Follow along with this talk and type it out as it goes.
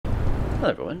Hello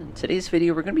everyone, in today's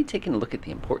video we're going to be taking a look at the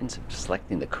importance of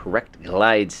selecting the correct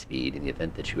glide speed in the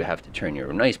event that you have to turn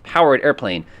your nice powered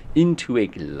airplane into a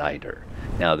glider.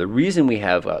 Now the reason we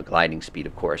have gliding speed,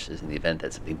 of course, is in the event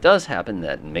that something does happen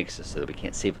that makes us so that we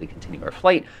can't safely continue our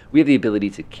flight, we have the ability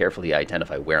to carefully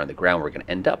identify where on the ground we're going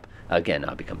to end up, again,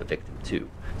 not become a victim to.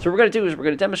 So what we're going to do is we're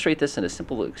going to demonstrate this in a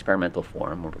simple experimental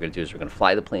form. What we're going to do is we're going to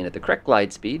fly the plane at the correct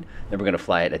glide speed, then we're going to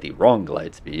fly it at the wrong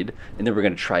glide speed, and then we're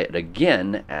going to try it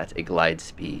again at a glide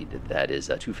speed that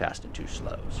is too fast and too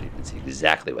slow, so you can see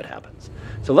exactly what happens.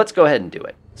 So let's go ahead and do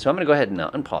it. So I'm going to go ahead and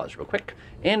unpause real quick,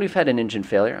 and we've had an engine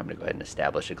failure. I'm going to go ahead and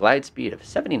establish a glide speed of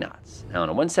 70 knots. Now on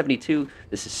a 172,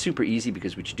 this is super easy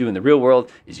because what you do in the real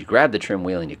world is you grab the trim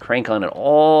wheel and you crank on it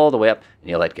all the way up and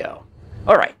you let go.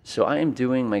 All right, so I am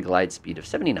doing my glide speed of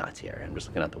 70 knots here. I'm just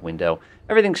looking out the window.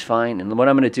 Everything's fine, and what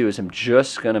I'm going to do is I'm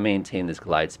just going to maintain this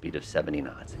glide speed of 70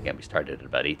 knots. Again, we started at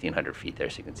about 1,800 feet there,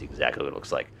 so you can see exactly what it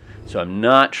looks like. So I'm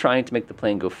not trying to make the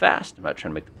plane go fast. I'm not trying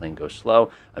to make the plane go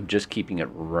slow. I'm just keeping it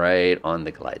right on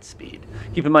the glide speed.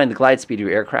 Keep in mind, the glide speed of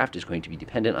your aircraft is going to be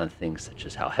dependent on things such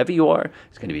as how heavy you are.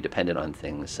 It's going to be dependent on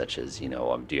things such as, do you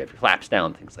have your flaps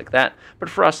down, things like that. But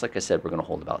for us, like I said, we're going to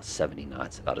hold about 70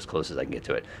 knots, about as close as I can get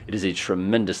to it. It is a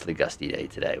tremendously gusty day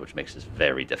today, which makes this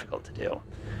very difficult to do.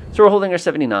 So we're holding our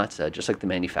 70 knots, just like the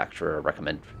manufacturer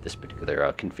recommended for this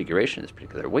particular configuration, this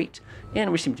particular weight,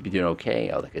 and we seem to be doing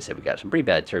okay. Like I said, we got some pretty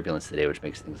bad turbulence today, which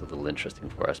makes things a little interesting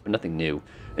for us, but nothing new.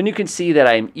 And you can see that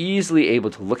I'm easily able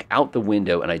to look out the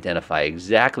window and identify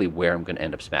exactly where I'm going to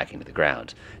end up smacking to the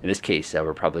ground. In this case,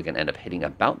 we're probably going to end up hitting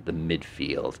about the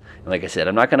midfield. And like I said,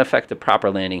 I'm not going to affect a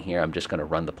proper landing here. I'm just going to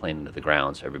run the plane into the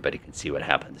ground so everybody can see what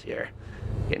happens here.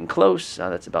 Getting close.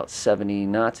 That's about 70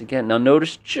 knots again. Now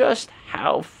notice just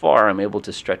how far I'm able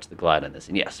to stretch the glide on this.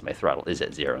 And yes, my throttle is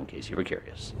at 0 in case you were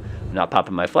curious. I'm not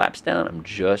popping my flaps down. I'm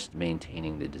just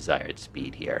maintaining the desired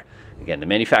speed here. Again, the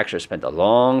manufacturer spent a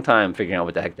long time figuring out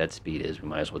what the heck that speed is. We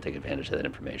might as well take advantage of that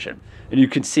information. And you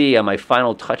can see on my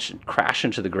final touch and crash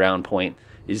into the ground point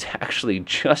is actually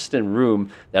just in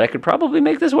room that I could probably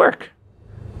make this work.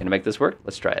 Gonna make this work?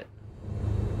 Let's try it.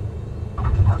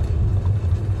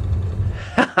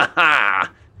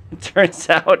 It turns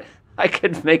out I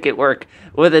could make it work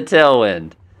with a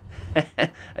tailwind.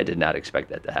 I did not expect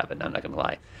that to happen, I'm not going to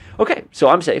lie. Okay, so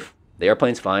I'm safe. The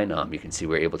airplane's fine. You can see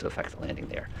we're able to affect the landing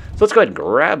there. So let's go ahead and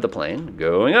grab the plane,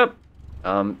 going up.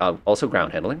 Also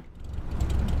ground handling.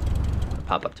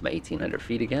 Pop up to my 1,800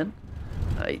 feet again.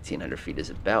 1,800 feet is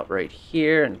about right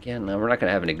here. And again, we're not going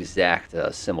to have an exact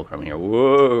simulacrum here.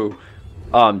 Whoa.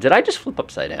 Did I just flip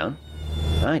upside down?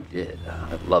 I did.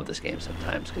 I love this game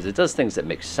sometimes because it does things that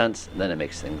make sense and then it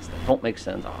makes things that don't make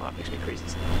sense. Oh, it makes me crazy.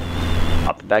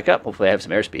 Up and back up. Hopefully I have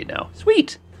some airspeed now.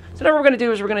 Sweet! So now what we're going to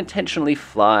do is we're going to intentionally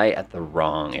fly at the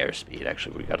wrong airspeed.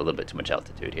 Actually, we got a little bit too much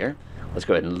altitude here. Let's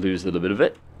go ahead and lose a little bit of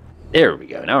it. There we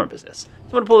go. Now we're in business. So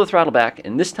I'm going to pull the throttle back,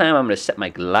 and this time I'm going to set my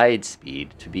glide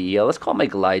speed to be, let's call my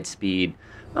glide speed,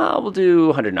 we'll do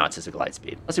 100 knots as a glide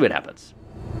speed. Let's see what happens.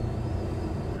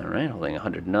 All right, holding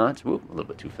 100 knots. Whoop, a little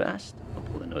bit too fast. I'll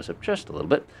pull the nose up just a little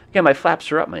bit. Again, my flaps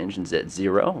are up. My engine's at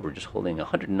 0. We're just holding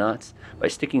 100 knots by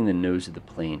sticking the nose of the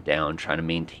plane down, trying to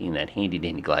maintain that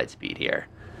handy-dandy glide speed here.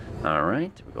 All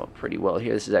right, we're going pretty well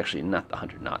here. This is actually not the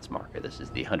 100 knots marker. This is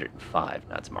the 105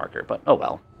 knots marker, but oh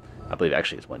well. I believe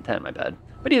actually it's 110, my bad.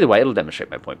 But either way, it'll demonstrate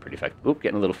my point pretty effectively. Oop,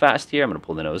 getting a little fast here. I'm going to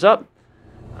pull the nose up.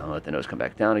 I'll let the nose come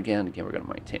back down again. Again, we're going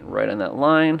to maintain right on that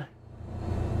line.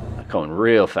 Going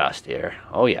real fast here.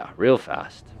 Oh yeah, real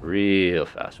fast. Real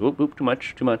fast. Whoop, whoop, too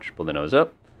much, too much. Pull the nose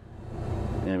up.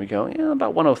 There we go. Yeah,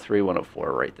 about 103,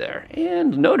 104 right there.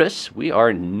 And notice we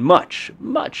are much,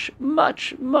 much,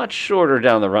 much, much shorter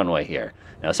down the runway here.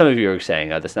 Now, some of you are saying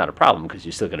that's not a problem because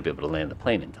you're still going to be able to land the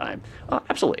plane in time.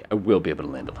 Absolutely, I will be able to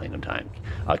land the plane in time.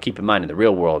 Keep in mind, in the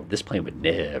real world, this plane would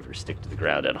never stick to the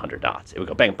ground at 100 knots. It would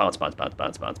go bang, bounce, bounce, bounce,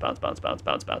 bounce, bounce, bounce, bounce, bounce,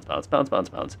 bounce, bounce, bounce, bounce, bounce,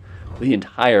 bounce, the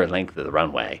entire length of the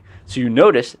runway. So you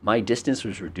notice my distance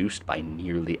was reduced by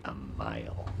nearly a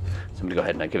mile. So I'm going to go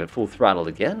ahead and give it full throttle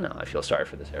again. I feel sorry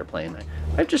for this airplane.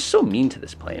 I'm just so mean to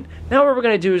this plane. Now what we're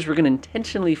going to do is we're going to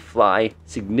intentionally fly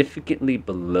significantly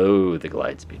below the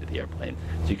glide speed of the airplane,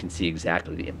 so you can see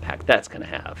exactly the impact that's going to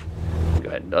have. Go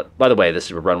ahead. And, by the way, this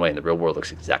is a runway in the real world.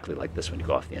 Looks exactly like this when you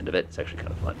go off the end of it. It's actually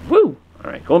kind of fun. Woo!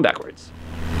 All right, going backwards.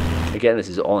 Again, this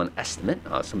is all an estimate.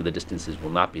 Some of the distances will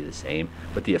not be the same,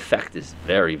 but the effect is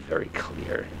very, very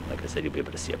clear. And like I said, you'll be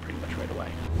able to see it pretty much right away.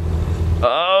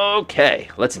 Okay,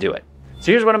 let's do it.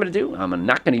 So here's what I'm going to do. I'm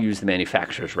not going to use the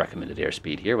manufacturer's recommended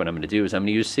airspeed here. What I'm going to do is I'm going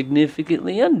to use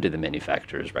significantly under the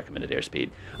manufacturer's recommended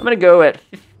airspeed. I'm going to go at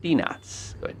 50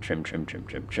 knots. Go ahead, trim, trim, trim,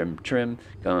 trim, trim, trim.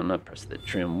 Going up, press the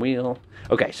trim wheel.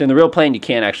 Okay, so in the real plane, you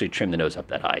can't actually trim the nose up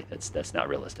that high. That's not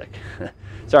realistic.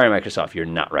 Sorry, Microsoft, you're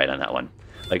not right on that one.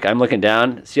 Like, I'm looking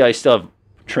down. See how I still have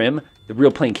trim? The real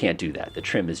plane can't do that. The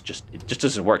trim is just, it just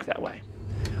doesn't work that way.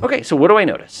 Okay, so what do I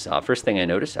notice? First thing I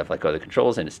notice, I've let go of the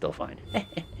controls, and it's still fine.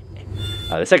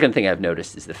 The second thing I've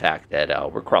noticed is the fact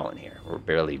that we're crawling here. We're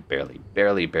barely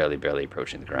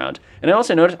approaching the ground. And I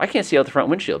also noticed I can't see out the front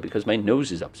windshield because my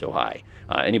nose is up so high.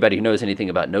 Anybody who knows anything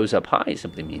about nose up high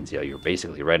simply means, you're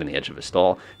basically right on the edge of a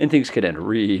stall, and things could end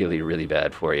really, really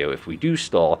bad for you if we do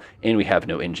stall and we have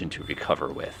no engine to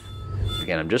recover with.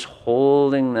 Again, I'm just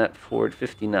holding that forward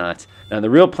 50 knots. Now, in the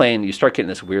real plane, you start getting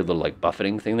this weird little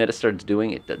buffeting thing that it starts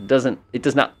doing. It does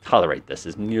not tolerate this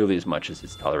as nearly as much as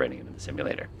it's tolerating it in the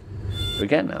simulator. So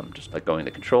again, I'm just let going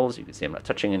the controls. You can see I'm not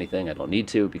touching anything. I don't need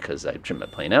to because I trimmed my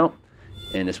plane out.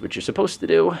 And this is what you're supposed to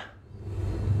do.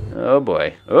 Oh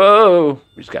boy. Oh,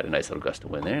 we just got a nice little gust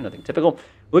of wind there. Nothing typical.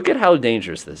 Look at how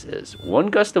dangerous this is. One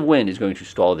gust of wind is going to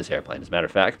stall this airplane. As a matter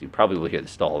of fact, you probably will hear the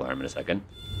stall alarm in a second.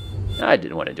 I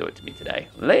didn't want to do it to me today.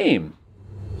 Lame.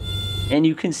 And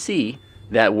you can see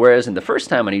that whereas in the first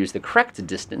time when I used the correct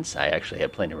distance, I actually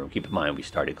had plenty of room. Keep in mind, we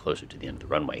started closer to the end of the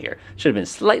runway here. Should have been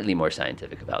slightly more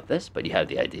scientific about this, but you have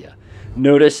the idea.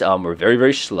 Notice we're very,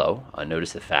 very slow.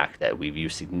 Notice the fact that we've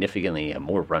used significantly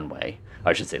more runway.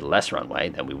 I should say less runway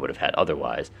than we would have had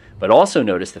otherwise. But also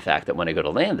notice the fact that when I go to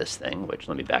land this thing, which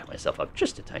let me back myself up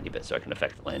just a tiny bit so I can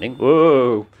affect the landing.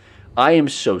 Whoa! I am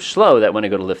so slow that when I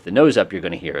go to lift the nose up, you're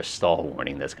going to hear a stall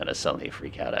warning that's going to suddenly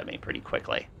freak out at me pretty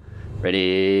quickly.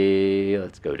 Ready?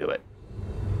 Let's go do it.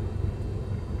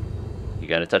 You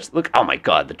got to touch. Look. Oh my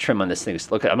God, the trim on this thing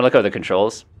is. Look. I'm going to look over the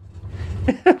controls.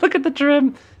 Look at the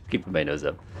trim. Keeping my nose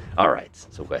up. All right.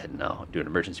 So go ahead and now do an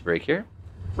emergency brake here.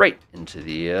 Right into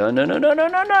the. No,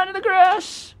 not into the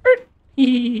grass.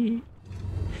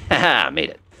 Haha,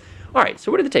 made it. All right,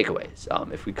 so what are the takeaways?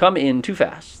 If we come in too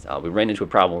fast, we ran into a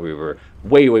problem where we were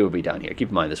way down here. Keep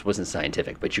in mind, this wasn't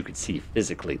scientific, but you could see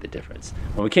physically the difference.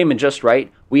 When we came in just right,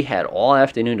 we had all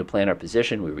afternoon to plan our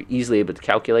position. We were easily able to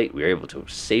calculate. We were able to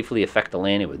safely effect the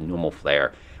landing with normal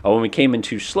flare. When we came in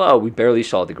too slow, we barely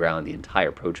saw the ground the entire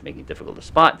approach, making it difficult to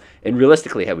spot. And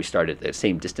realistically, had we started at the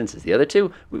same distance as the other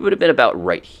two, we would have been about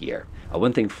right here.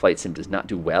 One thing Flight Sim does not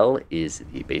do well is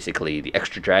basically the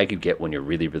extra drag you get when you're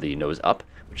really nose up,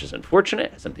 which is unfortunate.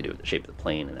 It has something to do with the shape of the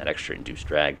plane and that extra induced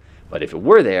drag. But if it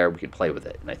were there, we could play with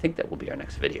it. And I think that will be our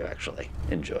next video, actually.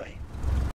 Enjoy.